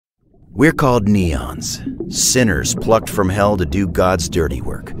We're called neons, sinners plucked from hell to do God's dirty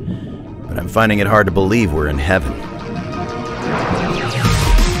work. But I'm finding it hard to believe we're in heaven.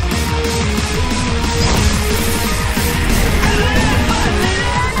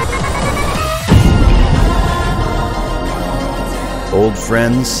 Old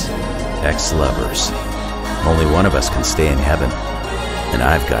friends, ex-lovers. Only one of us can stay in heaven, and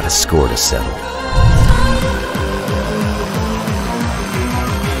I've got a score to settle.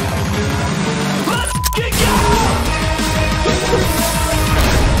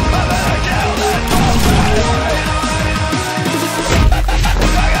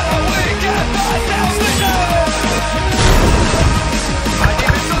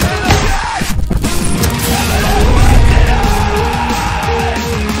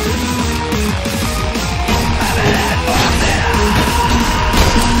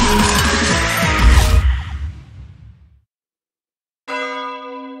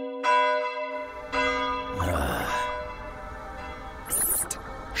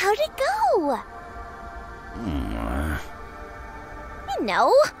 How'd it go?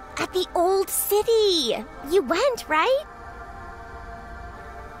 No, at the old city. You went, right?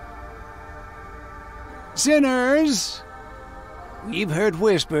 Sinners! We've heard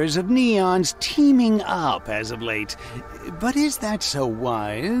whispers of neons teaming up as of late, but is that so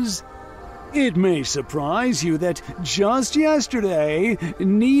wise? It may surprise you that just yesterday,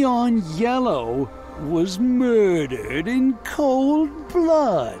 Neon Yellow was murdered in cold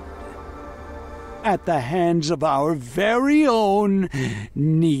blood at the hands of our very own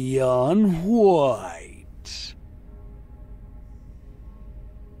Neon White.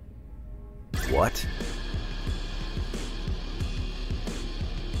 What?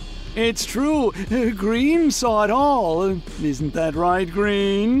 It's true. Green saw it all. Isn't that right,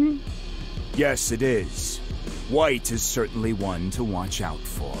 Green? Yes, it is. White is certainly one to watch out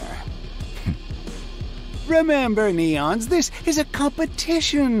for. Remember, Neons, this is a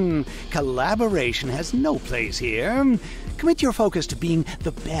competition. Collaboration has no place here. Commit your focus to being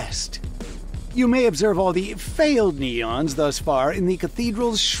the best. You may observe all the failed Neons thus far in the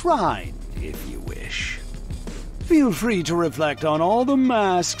cathedral's shrine, if you wish. Feel free to reflect on all the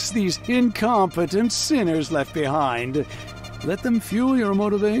masks these incompetent sinners left behind. Let them fuel your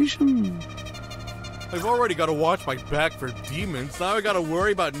motivation. I've already got to watch my back for demons. Now I got to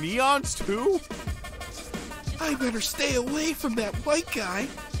worry about neons too? I better stay away from that white guy,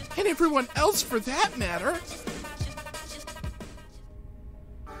 and everyone else for that matter.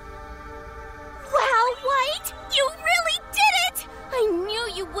 Wow, White! You really did it! I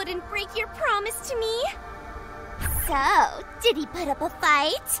knew you wouldn't break your promise to me. So, did he put up a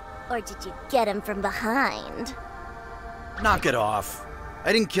fight? Or did you get him from behind? Knock it off.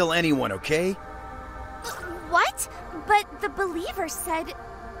 I didn't kill anyone, okay? What? But the believer said...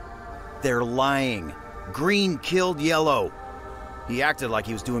 They're lying. Green killed Yellow. He acted like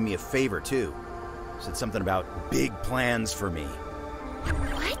he was doing me a favor, too. Said something about big plans for me.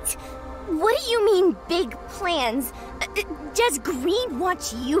 What? What do you mean, big plans? Does Green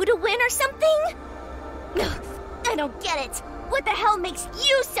want you to win or something? I don't get it. What the hell makes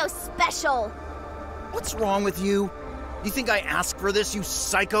you so special? What's wrong with you? You think I asked for this, you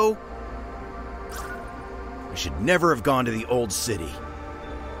psycho? I should never have gone to the old city.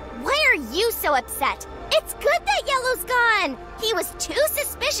 Why are you so upset? It's good that Yellow's gone. He was too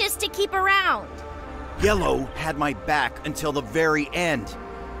suspicious to keep around. Yellow had my back until the very end,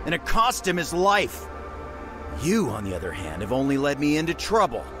 and it cost him his life. You, on the other hand, have only led me into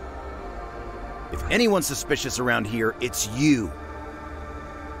trouble. If anyone's suspicious around here, it's you.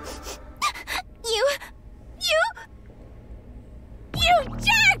 You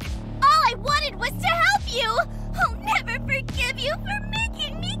jerk! All I wanted was to help you! I'll never forgive you for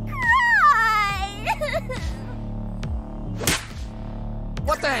making me cry!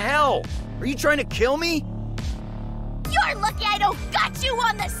 What the hell? Are you trying to kill me? You're lucky I don't got you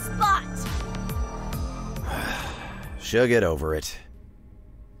on the spot! She'll get over it.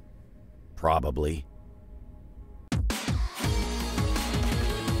 Probably.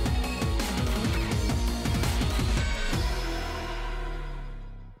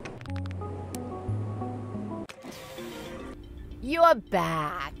 You're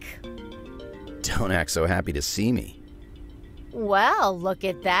back. Don't act so happy to see me. Well, look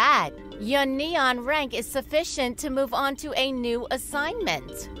at that. Your neon rank is sufficient to move on to a new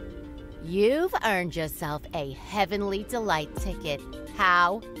assignment. You've earned yourself a Heavenly Delight ticket.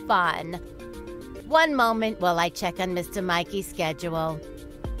 How fun. One moment while I check on Mr. Mikey's schedule.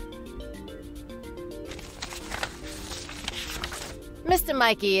 Mr.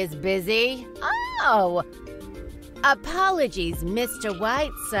 Mikey is busy. Oh! Apologies, Mr.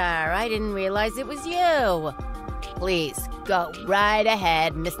 White, sir. I didn't realize it was you. Please, go right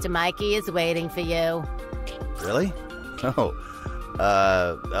ahead. Mr. Mikey is waiting for you. Really? Oh,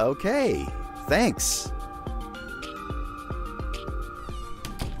 okay. Thanks.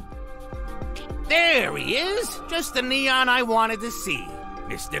 There he is! Just the Neon I wanted to see.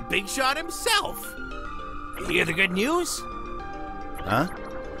 Mr. Big Shot himself. You hear the good news? Huh?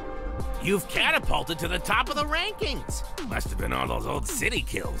 You've catapulted to the top of the rankings. Must have been all those old city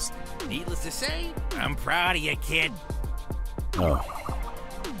kills. Needless to say, I'm proud of you, kid. Oh.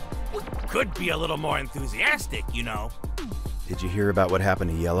 Could be a little more enthusiastic, you know. Did you hear about what happened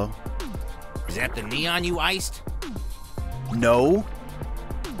to Yellow? Is that the Neon you iced? No.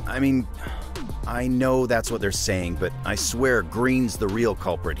 I mean, I know that's what they're saying, but I swear Green's the real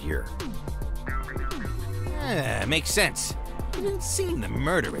culprit here. Makes sense. You didn't seem the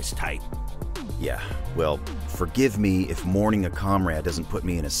murderous type. Yeah, well, forgive me if mourning a comrade doesn't put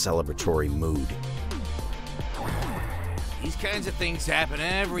me in a celebratory mood. These kinds of things happen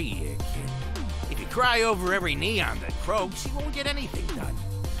every year, kid. If you cry over every Neon that croaks, you won't get anything done.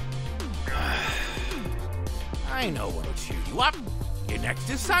 I know what'll cheer you up. Your next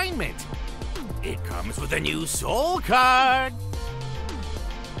assignment. It comes with a new soul card.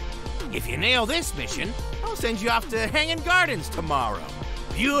 If you nail this mission, I'll send you off to Hanging Gardens tomorrow.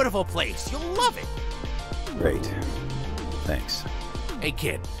 Beautiful place. You'll love it. Great. Thanks. Hey,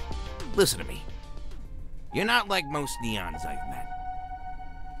 kid. Listen to me. You're not like most Neons I've met.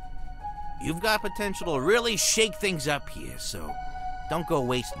 You've got potential to really shake things up here, so don't go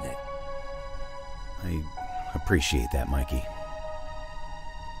wasting it. I appreciate that, Mikey.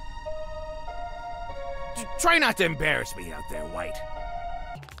 Try not to embarrass me out there, White.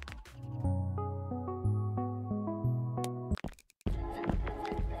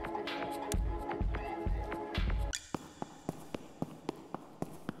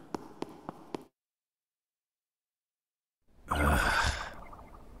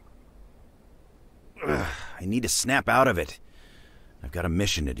 I need to snap out of it. I've got a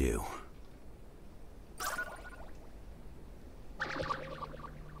mission to do.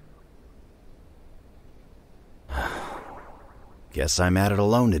 Guess I'm at it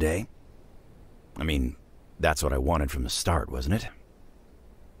alone today. I mean, that's what I wanted from the start, wasn't it?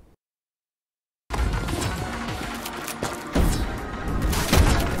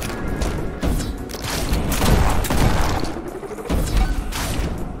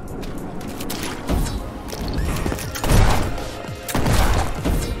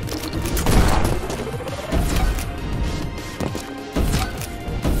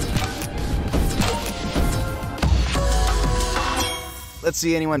 Let's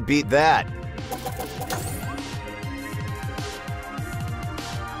see anyone beat that.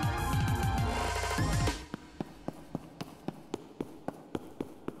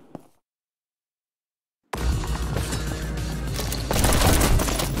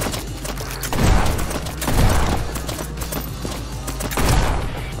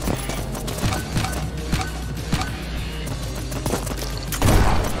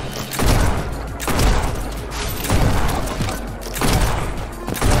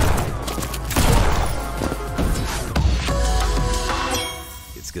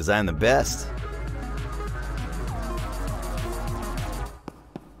 Because I'm the best.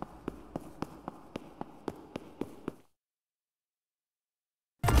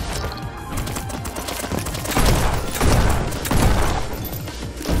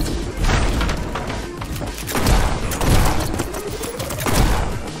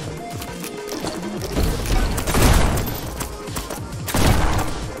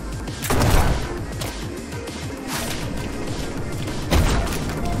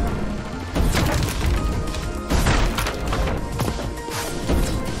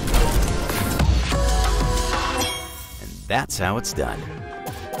 That's how it's done.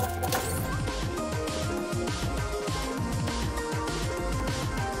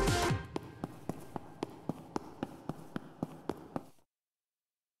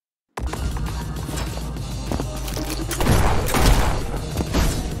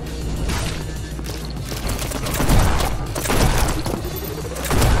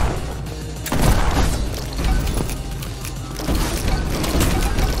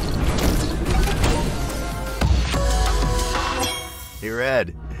 Hey,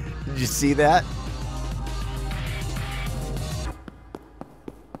 Red, did you see that?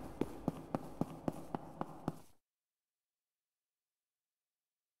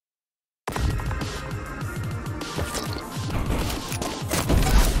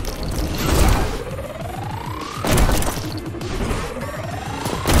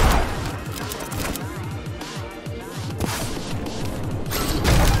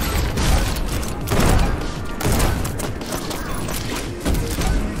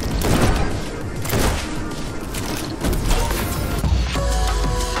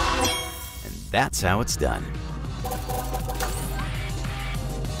 that's how it's done.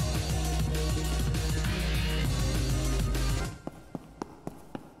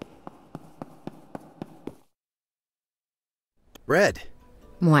 Red.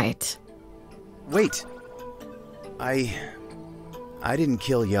 White. Wait. I didn't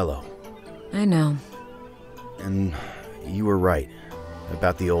kill Yellow. I know. And you were right.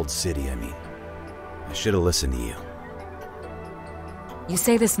 About the old city, I mean. I should have listened to you. You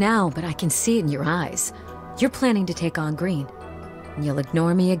say this now, but I can see it in your eyes. You're planning to take on Green. And you'll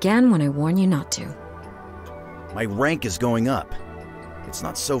ignore me again when I warn you not to. My rank is going up. It's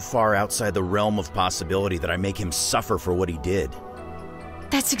not so far outside the realm of possibility that I make him suffer for what he did.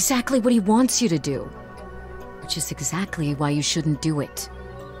 That's exactly what he wants you to do. Which is exactly why you shouldn't do it.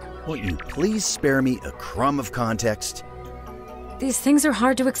 Won't you please spare me a crumb of context? These things are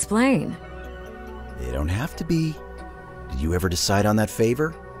hard to explain. They don't have to be. Did you ever decide on that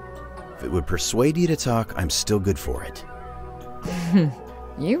favor? If it would persuade you to talk, I'm still good for it.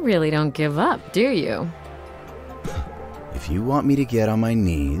 You really don't give up, do you? If you want me to get on my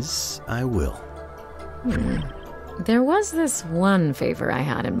knees, I will. There was this one favor I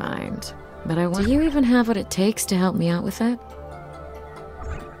had in mind, but do you even have what it takes to help me out with it?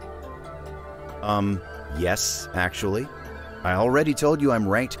 Yes, actually. I already told you I'm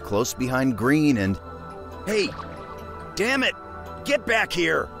ranked close behind Green and... Hey! Damn it! Get back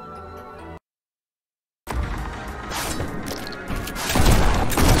here!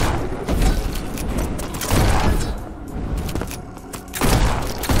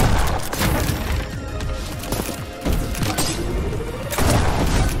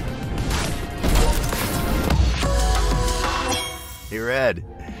 Hey, Red.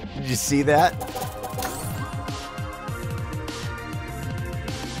 Did you see that?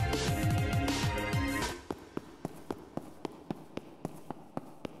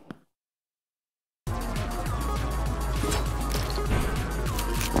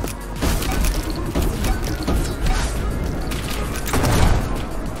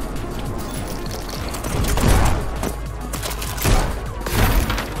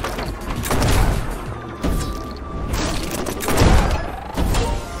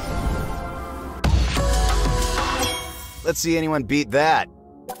 Let's see anyone beat that.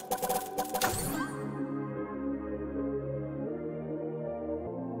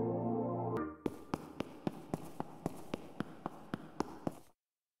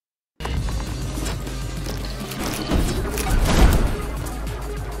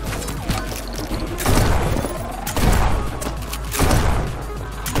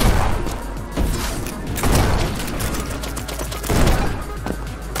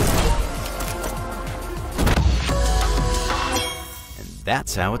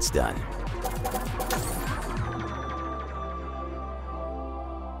 That's how it's done.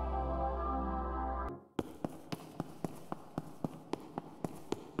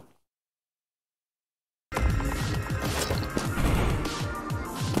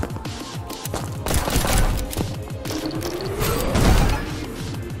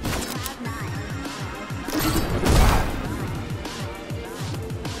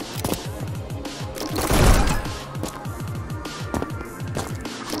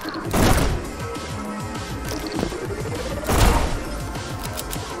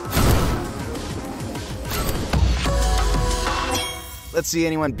 Let's see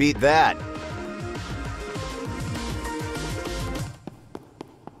anyone beat that.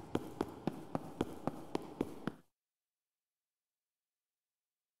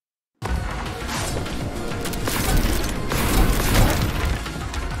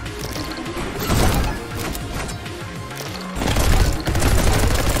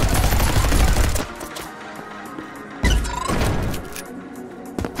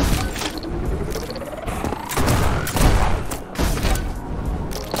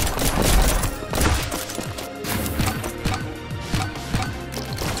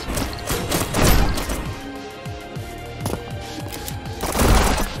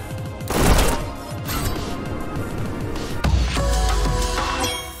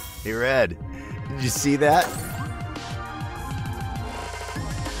 Hey, Red, did you see that?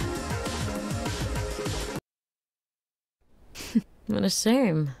 What a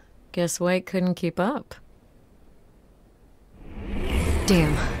shame. Guess White couldn't keep up.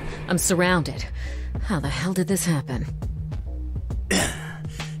 Damn, I'm surrounded. How the hell did this happen?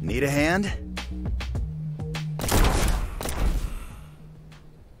 Need a hand?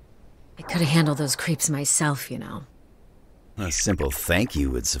 I could have handled those creeps myself, you know. A simple thank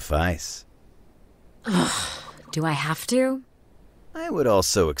you would suffice. Do I have to? I would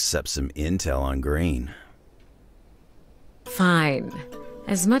also accept some intel on Green. Fine.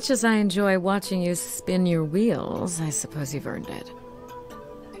 As much as I enjoy watching you spin your wheels, I suppose you've earned it.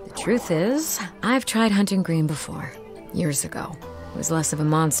 The truth is, I've tried hunting Green before, years ago. He was less of a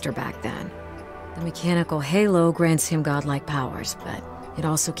monster back then. The mechanical halo grants him godlike powers, but it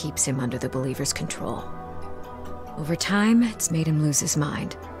also keeps him under the believer's control. Over time, it's made him lose his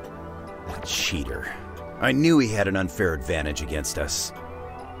mind. That cheater. I knew he had an unfair advantage against us.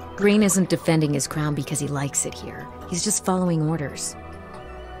 Green isn't defending his crown because he likes it here. He's just following orders.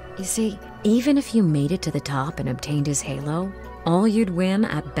 You see, even if you made it to the top and obtained his halo, all you'd win,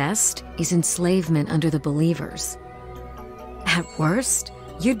 at best, is enslavement under the believers. At worst,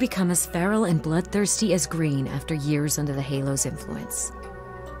 you'd become as feral and bloodthirsty as Green after years under the halo's influence.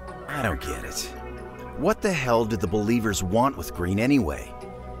 I don't get it. What the hell did the believers want with Green anyway?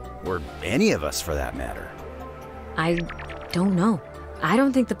 Or any of us, for that matter? I don't know. I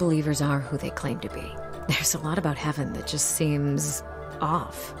don't think the believers are who they claim to be. There's a lot about heaven that just seems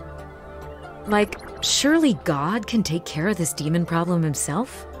off. Like, surely God can take care of this demon problem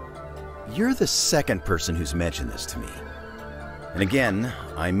himself? You're the second person who's mentioned this to me. And again,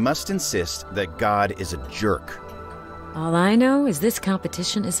 I must insist that God is a jerk. All I know is this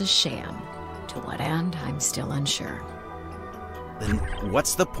competition is a sham. To what end, I'm still unsure. Then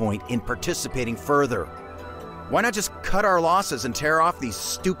what's the point in participating further? Why not just cut our losses and tear off these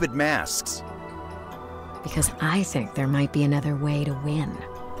stupid masks? Because I think there might be another way to win.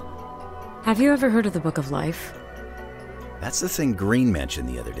 Have you ever heard of the Book of Life? That's the thing Green mentioned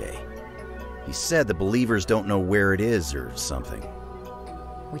the other day. He said the believers don't know where it is or something.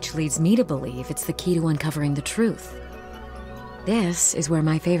 Which leads me to believe it's the key to uncovering the truth. This is where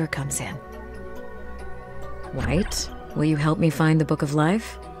my favor comes in. White, will you help me find the Book of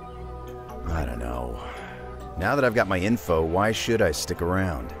Life? I don't know. Now that I've got my info, why should I stick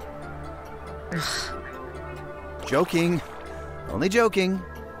around? Joking. Only joking.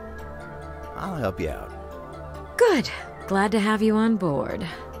 I'll help you out. Good. Glad to have you on board.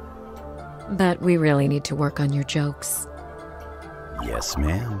 But we really need to work on your jokes. Yes,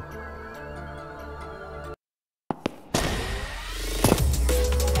 ma'am.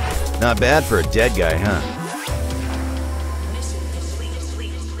 Not bad for a dead guy, huh?